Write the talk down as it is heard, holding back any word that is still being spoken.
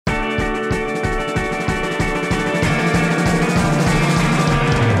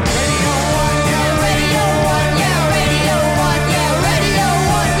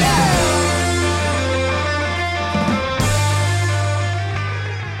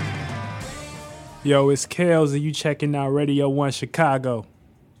Yo, it's Calez, and you checking out Radio 1 Chicago.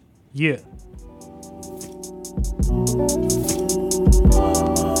 Yeah.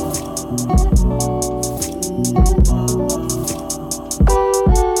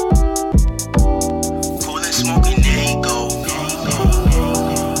 Coolin', smoking, there you go.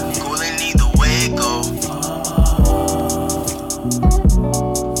 Coolin' either way it go.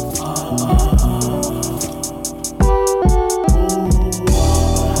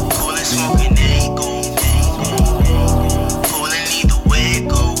 Coolin', smoking, there you go. Coolin' either way it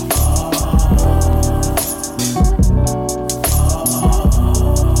go.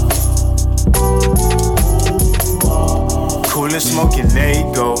 Coolin', smoking, there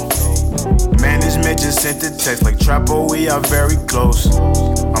you go. Management just sent the text like Trappo, we are very close.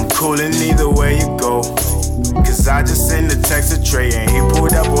 I'm coolin' either way you go. Cause I just sent the text to Trey and he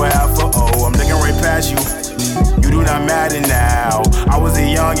pulled up with half a O. I'm looking right past you. You do not matter now. I was a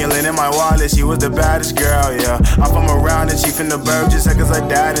youngin' in my wallet, she was the baddest girl, yeah. I'm from around and she from the burb just like cause her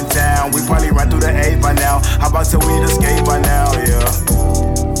dad in town. We probably ran through the 8 by now. How about till we'd escape by now, yeah.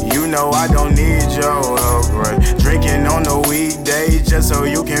 You know I don't need your help, right? Drinking on the weekdays just so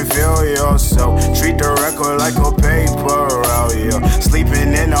you can feel yourself. Treat the record like a paper route, yeah.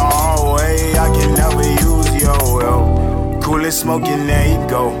 Sleeping in the hallway, I can never use your help. Coolin', smoking, there you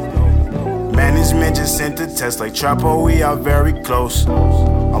go. Management just sent the text like Trappo, we are very close.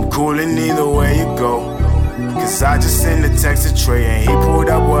 I'm coolin' either way you go. Cause I just sent the text to Trey and he pulled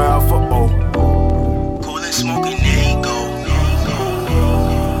up with Alpha O. Coolin', smoking, there you go.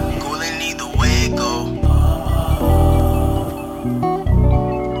 Coolin' either way it go.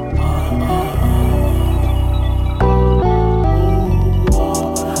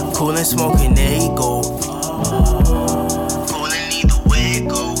 Coolin', smoking, there you go. Coolin' either way it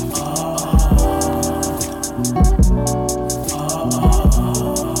go.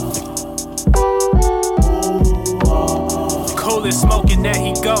 Cool and smoking, there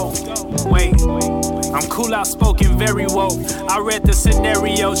he go. Wait, I'm cool, outspoken, very woke. I read the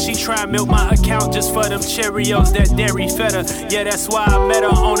scenario, she try and milk my account just for them Cheerios that dairy fed her. Yeah, that's why I met her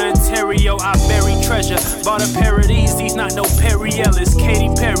on Ontario. I bury treasure, bought a pair of these not no Perry Ellis. Katy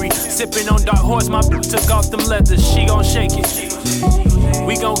Perry, sipping on Dark Horse, my took off them leathers. She gon' shake it.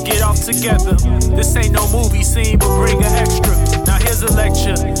 We gon' get off together. This ain't no movie scene, but bring an extra. Now here's a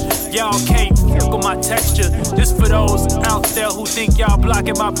lecture. Y'all can't fuck with my texture. This for those out there who think y'all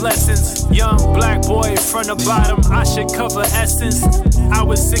blocking my blessings. Young black boy from the bottom, I should cover essence. I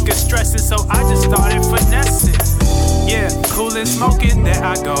was sick of stressing, so I just started finessing. Yeah, cool and smoking, there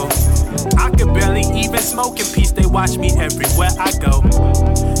I go. I could barely even smoke in peace, they watch me everywhere I go.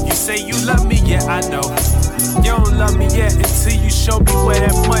 You say you love me, yeah, I know. You don't love me yet until you show me where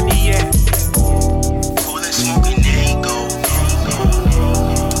that money at. Cool and smoking, there you go.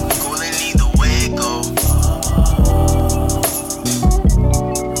 Coolin' either way it go.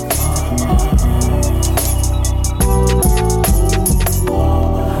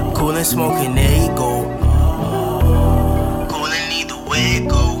 Coolin' smoking, there you go. Coolin' either way it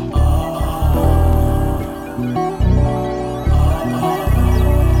go.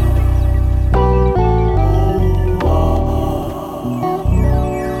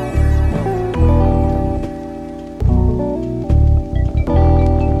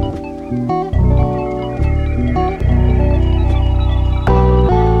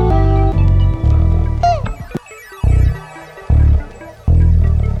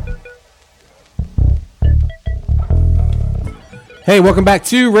 Hey, welcome back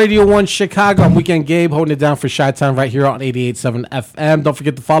to Radio 1 Chicago. I'm Weekend Gabe, holding it down for Chi-Town right here on 88.7 FM. Don't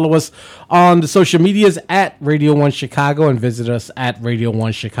forget to follow us on the social medias at Radio 1 Chicago and visit us at Radio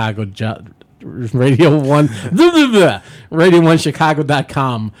 1 Chicago,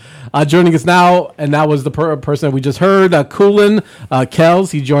 Radio1Chicago.com. Joining us now, and that was the person that we just heard, Coolin,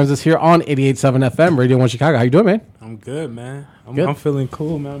 Calez. He joins us here on 88.7 FM, Radio 1 Chicago. How you doing, man? I'm good, man. I'm feeling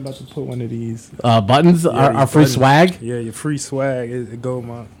cool, man. I'm about to put one of these buttons, our free swag. Yeah, your free swag. It go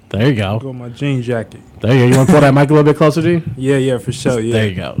my. There you go. Go my jean jacket. There you go. You want to pull that mic a little bit closer to you? Yeah, for sure. Yeah. There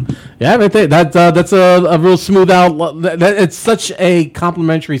you go. Yeah, I think that's a real smooth out. It's such a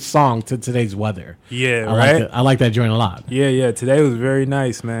complimentary song to today's weather. Yeah, right. I like that joint a lot. Yeah. Today was very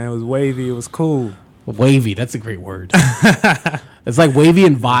nice, man. It was wavy. It was cool. Wavy. That's a great word. It's like wavy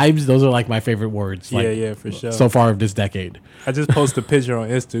and vibes. Those are like my favorite words. Like, yeah, for sure. So far of this decade. I just posted a picture on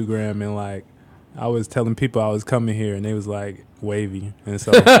Instagram and like I was telling people I was coming here and they was like wavy and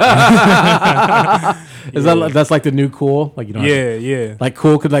so. That's like the new cool? Like you know. Yeah. Like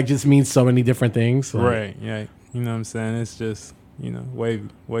cool could like just mean so many different things. Like, right. Yeah. You know what I'm saying? It's just wavy.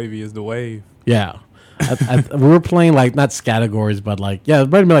 Wavy is the wave. Yeah. We were playing like not categories, but like it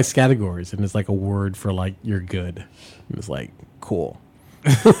might be like categories, and it's like a word for like you're good. And it's like cool.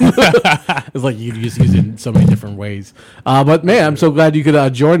 It's like you can just use it in so many different ways. But man, I'm so glad you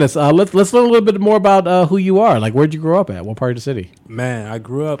could join us. Let's learn a little bit more about who you are. Like, where'd you grow up at? What part of the city? Man, I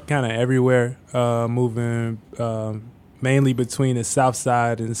grew up kind of everywhere, moving mainly between the south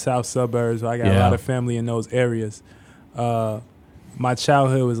side and the south suburbs. I got a lot of family in those areas. My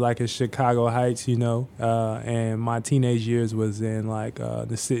childhood was like in Chicago Heights, and my teenage years was in like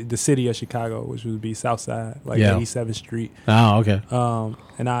the city of Chicago, which would be South Side, like 87th Street. Oh, okay.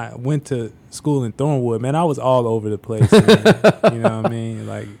 And I went to school in Thornwood. Man, I was all over the place. Man. You know what I mean?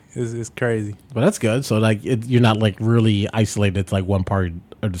 Like it's crazy. But that's good. So like you're not like really isolated to like one part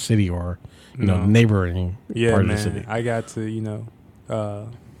of the city or neighboring part of the city. I got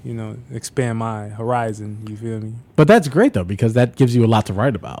to expand my horizon. You feel me? But that's great though, because that gives you a lot to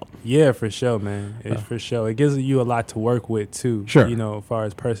write about. Yeah, for sure, man. For sure, it gives you a lot to work with too. Sure. As far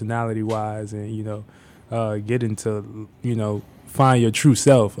as personality wise, and getting to find your true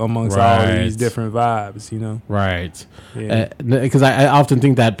self amongst all these different vibes. Right. Yeah. Because I often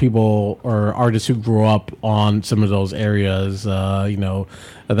think that people or artists who grew up on some of those areas,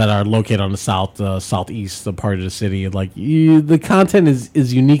 that are located on the southeast part of the city, like the content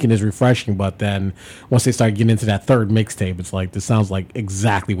is unique and is refreshing. But then once they start getting into that third mixtape, it's like, this sounds like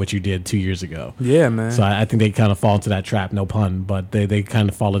exactly what you did 2 years ago. Yeah, man. So I think they kind of fall into that trap, no pun, but they kind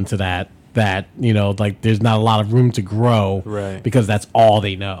of fall into that like there's not a lot of room to grow, right? Because that's all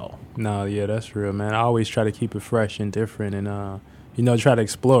they know. No, yeah, that's real, man. I always try to keep it fresh and different, and try to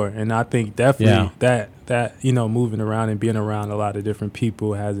explore. And I think definitely that moving around and being around a lot of different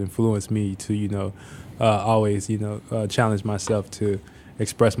people has influenced me to always challenge myself to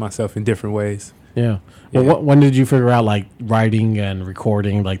express myself in different ways. Yeah. Well, when did you figure out like writing and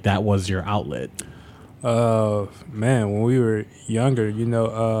recording, like that was your outlet? Man, when we were younger,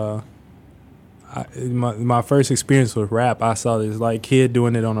 my first experience with rap, I saw this like kid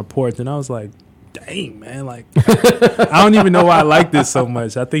doing it on a porch, and I was like, dang, man, like I don't even know why I like this so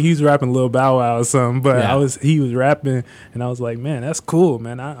much. I think he's rapping Lil Bow Wow or something, but he was rapping, and I was like, man, that's cool,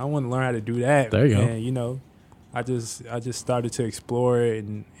 man. I want to learn how to do that. There you go. And I just started to explore it,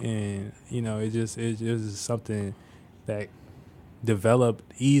 and it was something that developed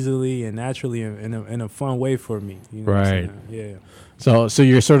easily and naturally in a fun way for me. Right. Yeah. So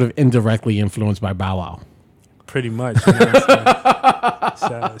you're sort of indirectly influenced by Bow Wow. Pretty much. Shout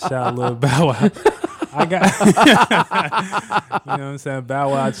out Lil Bow Wow. I got, Bow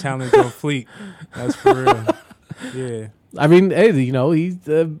Wow challenge on fleek. That's for real. Yeah. I mean, hey, he's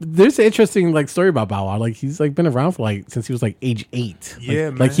there's an interesting like story about Bow Wow. Like he's like been around for like since he was like age 8. Yeah,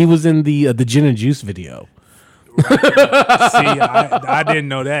 man. Like he was in the Gin and Juice video. Right. See, I didn't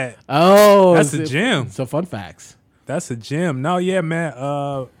know that. Oh, that's a gem. So fun facts. That's a gem. No, yeah, man.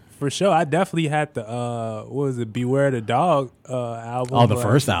 For sure. I definitely had the what was it, Beware the Dog album. Oh, the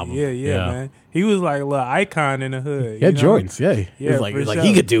first album. Yeah, man. He was like a little icon in the hood. Yeah, joints. Yeah. He was like sure.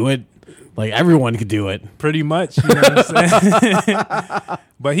 He could do it. Like everyone could do it. Pretty much. You know what I'm saying?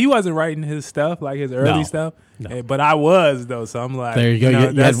 But he wasn't writing his stuff, like his early stuff. No. But I was, though. So I'm like, there you go.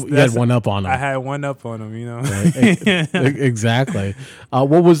 You had one up on him. I had one up on him, Exactly.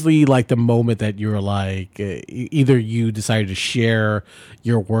 What was the moment that you were like, either you decided to share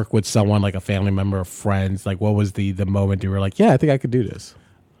your work with someone, like a family member or friends? Like, what was the moment you were like, yeah, I think I could do this?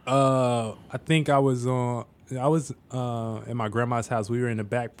 I think I was in my grandma's house. We were in the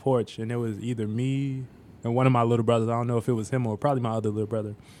back porch, and it was either me and one of my little brothers. I don't know if it was him or probably my other little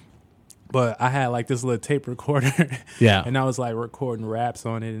brother. But I had like this little tape recorder. Yeah. And I was like recording raps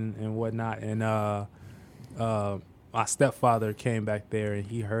on it and whatnot. And my stepfather came back there and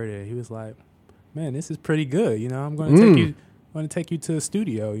he heard it. He was like, man, this is pretty good. I'm going to take you to the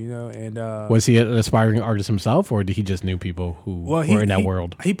studio, And was he an aspiring artist himself, or did he just knew people who were in that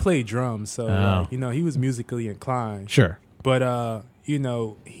world? He played drums, so he was musically inclined. Sure. But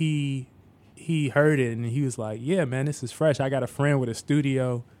he heard it and he was like, yeah, man, this is fresh. I got a friend with a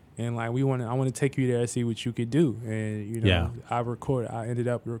studio, and like I want to take you there and see what you could do. And I ended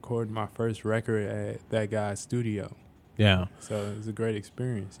up recording my first record at that guy's studio. Yeah. So it was a great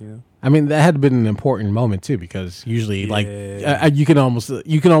experience, I mean, that had been an important moment too, because usually, you can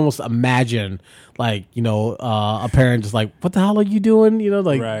almost imagine, like, a parent just like, "What the hell are you doing?"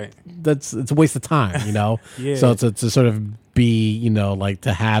 Right. It's a waste of time, Yeah. So to sort of be, like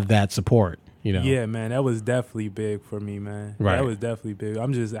to have that support. You know? Yeah, man, that was definitely big for me, man. Right. That was definitely big.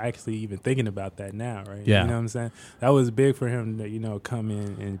 I'm just actually even thinking about that now, right? Yeah. You know what I'm saying? That was big for him to, come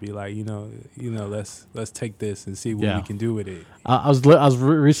in and be like, let's take this and see what we can do with it. I was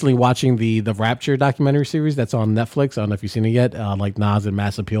recently watching the Rapture documentary series that's on Netflix. I don't know if you've seen it yet. Like Nas and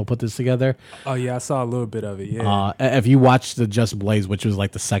Mass Appeal put this together. Oh yeah, I saw a little bit of it. Yeah. If you watched the Just Blaze, which was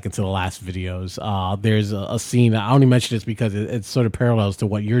like the second to the last videos, there's a scene. I only mention this because it sort of parallels to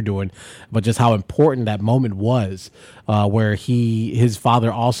what you're doing, but just how important that moment was, where his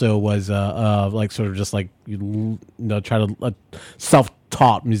father also was like sort of just like try to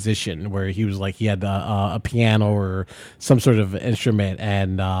self-taught musician, where he was like he had a piano or some sort of instrument,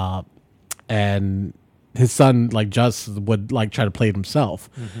 and his son like just would like try to play it himself,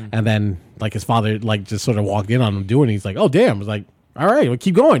 and then like his father like just sort of walked in on him doing it. He's like, oh damn, it's like, all right, well,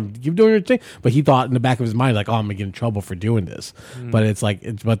 keep going, keep doing your thing. But he thought in the back of his mind like, oh, I'm gonna get in trouble for doing this. But it's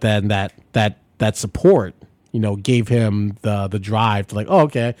like, but then that support, gave him the drive to like, oh,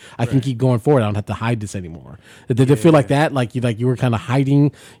 okay, I can keep going forward. I don't have to hide this anymore. Did it feel like that? Like you were kind of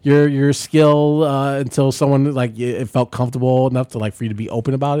hiding your skill until someone like it felt comfortable enough to like for you to be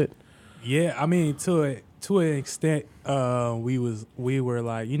open about it? Yeah, I mean, to an extent, we were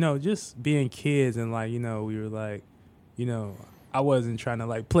like, just being kids, and like, we were like, I wasn't trying to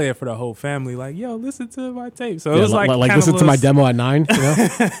like play it for the whole family. Like, yo, listen to my tape. So it was like listen to my demo at 9.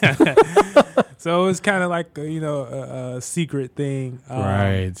 So it was kind of like a secret thing,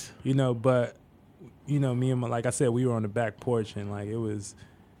 right? But me and like I said, we were on the back porch, and like it was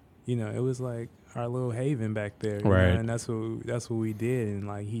like our little haven back there, right? And that's what we did, and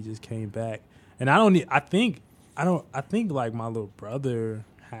like he just came back, and I think like my little brother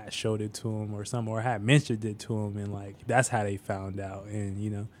had showed it to him or something, or had mentioned it to him, and like that's how they found out,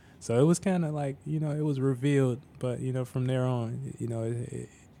 and so it was kind of like it was revealed, but from there on,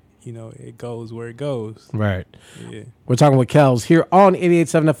 it goes where it goes. Right. Yeah. We're talking with Calez here on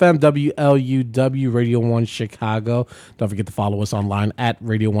 88.7 FM WLUW Radio 1 Chicago. Don't forget to follow us online at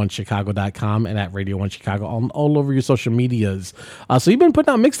radio1chicago.com and at Radio 1 Chicago on all over your social medias. So you've been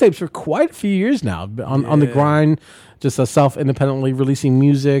putting out mixtapes for quite a few years now on the grind, just self-independently releasing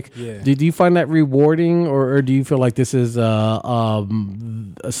music. Yeah. Do you find that rewarding, or do you feel like this is a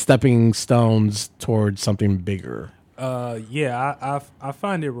stepping stones towards something bigger? Yeah, I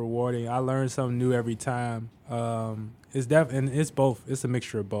find it rewarding. I learn something new every time. And it's both. It's a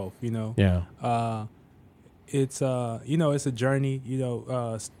mixture of both. Yeah. It's it's a journey.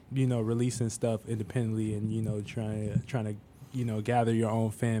 Releasing stuff independently, and trying to gather your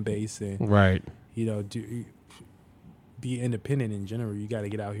own fan base, and right. Be independent in general. You got to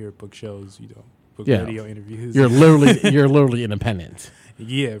get out here, book shows. Book yeah. radio interviews. You're literally independent.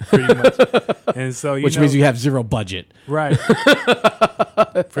 Yeah, pretty much. And so which means you have zero budget, right?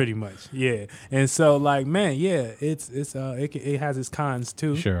 Pretty much, yeah. And so, like, man, yeah, it has its cons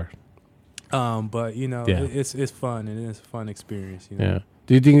too. Sure. But it's fun, and it's a fun experience. Yeah.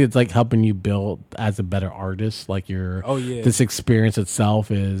 Do you think it's like helping you build as a better artist? Like this experience itself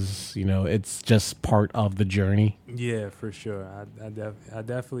is, it's just part of the journey. Yeah, for sure. I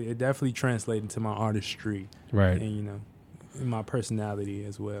definitely translated to my artistry, right? And in my personality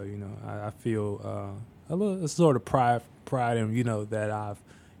as well. I feel a little sort of pride in that I've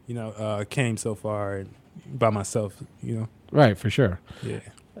came so far by myself. Right, for sure. Yeah.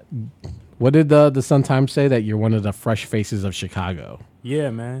 What did the Sun-Times say, that you're one of the fresh faces of Chicago?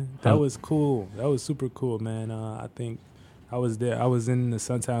 Yeah, man, that was cool. That was super cool, man. I think I was there. I was in the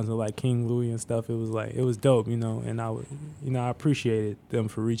Sun-Times with like King Louis and stuff. It was dope, and I appreciated them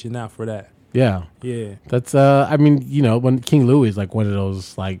for reaching out for that. Yeah. Yeah. That's when King Louis is like one of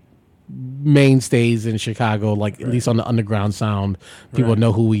those like mainstays in Chicago, like at least on the underground sound, people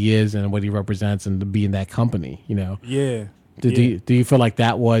know who he is and what he represents, and to be in that company, Yeah. Do you feel like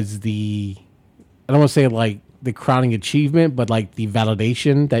that was I don't want to say like the crowning achievement, but like the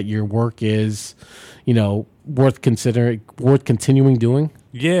validation that your work is, worth continuing doing?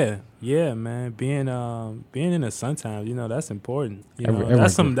 Yeah, man. Being in the Sun-Times, that's important.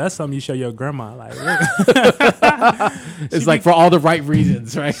 That's something you show your grandma. Like, it's like for all the right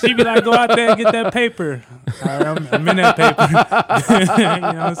reasons, right? She be like, go out there and get that paper. All right, I'm in that paper. You know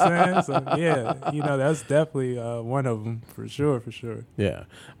what I'm saying? So yeah, that's definitely one of them for sure. Yeah,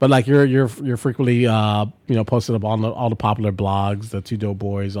 but like you're frequently posted up on all the popular blogs, the Two Dope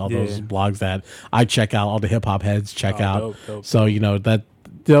Boys, all those blogs that I check out, all the hip hop heads check out. Dope. So that.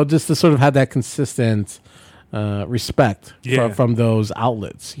 Just to sort of have that consistent respect from those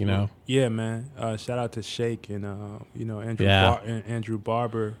outlets, you know. Yeah, man. Shout out to Shake and Andrew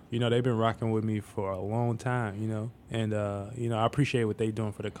Barber. You know, they've been rocking with me for a long time. You know, and you know, I appreciate what they're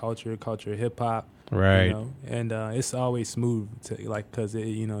doing for the culture of hip hop. Right. You know? And it's always smooth, because it,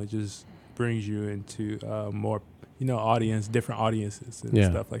 you know, it just brings you into more, you know, different audiences and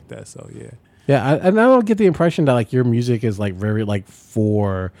stuff like that. So yeah. Yeah, and I don't get the impression that like your music is like very like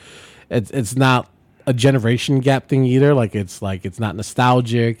it's not a generation gap thing either. Like it's not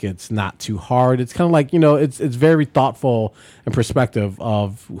nostalgic. It's not too hard. It's kind of like, you know, it's very thoughtful and perspective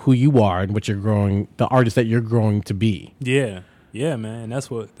of who you are and what you're growing, the artist that you're growing to be. Yeah. Yeah, man.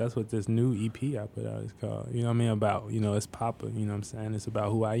 That's what this new EP I put out is called. You know what I mean? About, you know, it's Poppa, you know what I'm saying? It's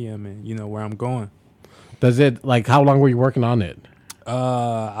about who I am and, you know, where I'm going. Does it, like, how long were you working on it?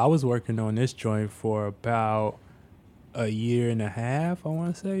 I was working on this joint for about a year and a half, I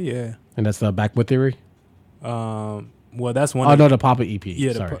want to say, yeah. And that's the Backwood Theory? Well, that's one. Oh, no, the Poppa EP.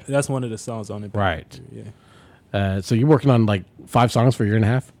 Yeah, sorry. That's one of the songs on it. Right. Yeah. So you're working on like 5 songs for a year and a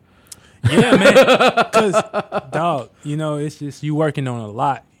half? Yeah, man. Because, dog, you know, it's just you working on a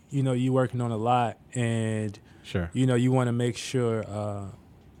lot. You know, and sure, you know, you want to make sure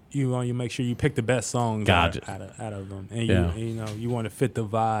you pick the best songs out of them, and you know, you want to fit the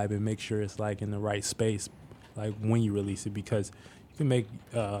vibe and make sure it's like in the right space, like when you release it, because you can make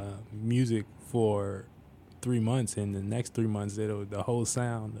music for 3 months, and the next 3 months the whole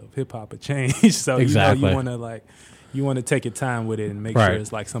sound of hip hop will change. So exactly. you want to take your time with it and make sure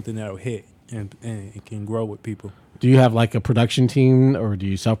it's like something that'll hit and it can grow with people. Do you have like a production team, or do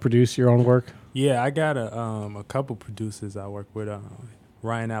you self-produce your own work? Yeah, I got a couple producers I work with.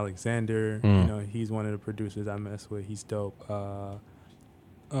 Ryan Alexander, you know, he's one of the producers I mess with. He's dope.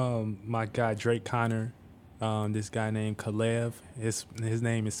 My guy Drake Connor, this guy named Calez. His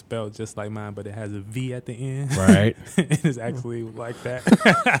name is spelled just like mine, but it has a V at the end. Right. It's actually like that.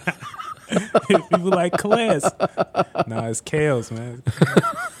 People like Calez. No, it's Calez, man.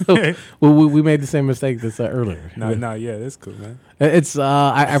 Well, we made the same mistake this earlier. No, yeah, that's cool, man. It's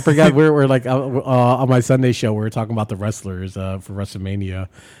I forgot we're like on my Sunday show we were talking about the wrestlers for WrestleMania,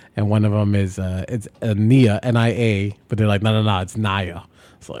 and one of them is it's Nia, Nia, but they're like no, it's Naya.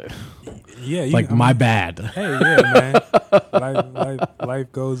 It's like my bad. Hey, yeah, man.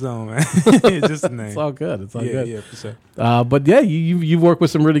 Life goes on, man. It's just a name. It's all good. It's all good. Yeah, for sure. But yeah, you've worked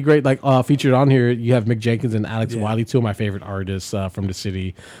with some really great featured on here. You have Mick Jenkins and Alex Wiley, 2 of my favorite artists from the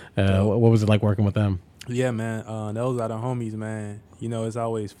city. What was it like working with them? Yeah, man. Those are the homies, man. You know, it's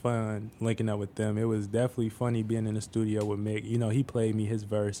always fun linking up with them. It was definitely funny being in the studio with Mick. You know, he played me his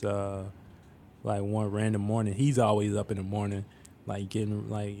verse like one random morning. He's always up in the morning.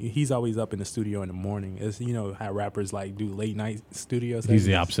 He's always up in the studio in the morning. It's, you know, how rappers like do late night studio sessions. He's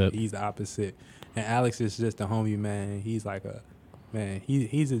the opposite. He's the opposite. And Alex is just a homie, man. He's like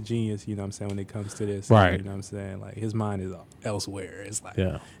he's a genius, you know what I'm saying, when it comes to this. Right. You know what I'm saying? Like, his mind is elsewhere. It's like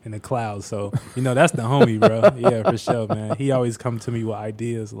in the clouds. So, you know, that's the homie, bro. Yeah, for sure, man. He always come to me with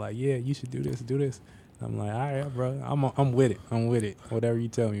ideas like, yeah, you should do this. I'm like, all right, bro. I'm with it. Whatever you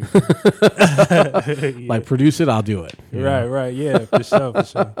tell me. Like, produce it, I'll do it. Right. Yeah, for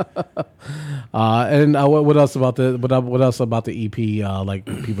sure. And what else about the EP? Like,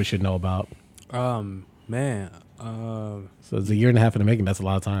 people should know about. Man. So it's a year and a half in the making. That's a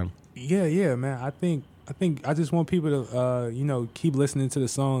lot of time. Yeah, man. I think I just want people to you know, keep listening to the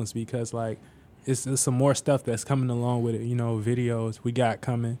songs, because like it's some more stuff that's coming along with it. You know, videos we got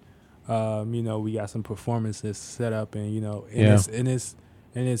coming. You know, we got some performances set up, and you know,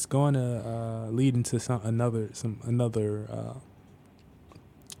 it's going to lead into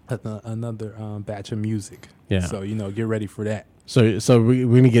another batch of music. Yeah. So, you know, get ready for that. So we're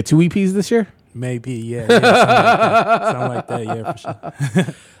gonna get 2 EPs this year? Maybe, yeah. Something like that, yeah, for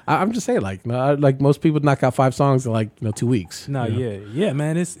sure. I'm just saying, like most people knock out 5 songs in 2 weeks. No, yeah,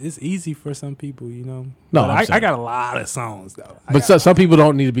 man. It's easy for some people, you know. No, I got a lot of songs though. But some people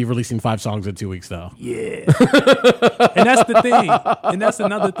don't need to be releasing 5 songs in 2 weeks, though. Yeah, and that's the thing, and that's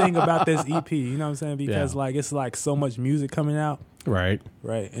another thing about this EP. You know what I'm saying? Because like it's like so much music coming out. Right.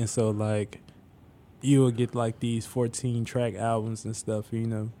 And so like you will get like these 14 track albums and stuff, you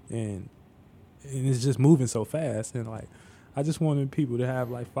know, and it's just moving so fast, and like I just wanted people to have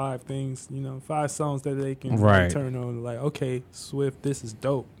like 5 things, you know, 5 songs that they can turn on, like, okay, Swift, this is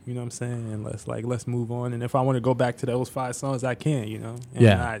dope, you know what I'm saying, and let's move on. And if I want to go back to those 5 songs, I can, you know, and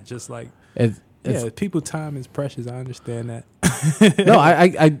not just like people time is precious. I understand that. No,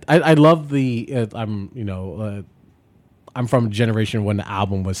 I love the I'm from a generation when the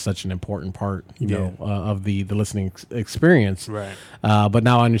album was such an important part, you know, of the listening experience. Right. But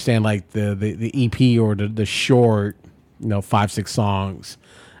now I understand like the EP or the short, you know, 5-6 songs,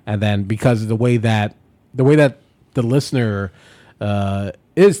 and then because of the way that the listener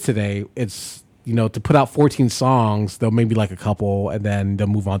is today, it's, you know, to put out 14 songs, they'll maybe like a couple, and then they'll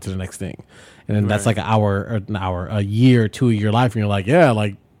move on to the next thing, and then that's like a year to a year life, and you're like, yeah,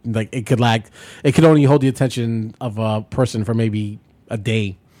 like it could only hold the attention of a person for maybe a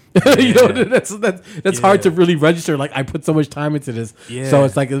day. You know, that's hard to really register. Like, I put so much time into this, so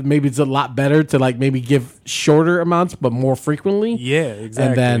it's like maybe it's a lot better to like maybe give shorter amounts but more frequently. Yeah, exactly.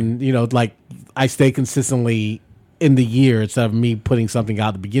 And then, you know, like I stay consistently in the year instead of me putting something out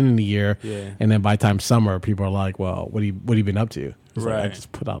at the beginning of the year, and then by the time summer, people are like, "Well, what have you been up to?" Right. Like, I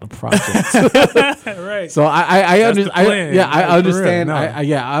just put out a project. Right. So I understand.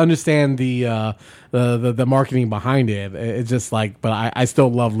 I understand the marketing behind it. It's just like, but I still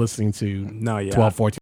love listening to 12, 14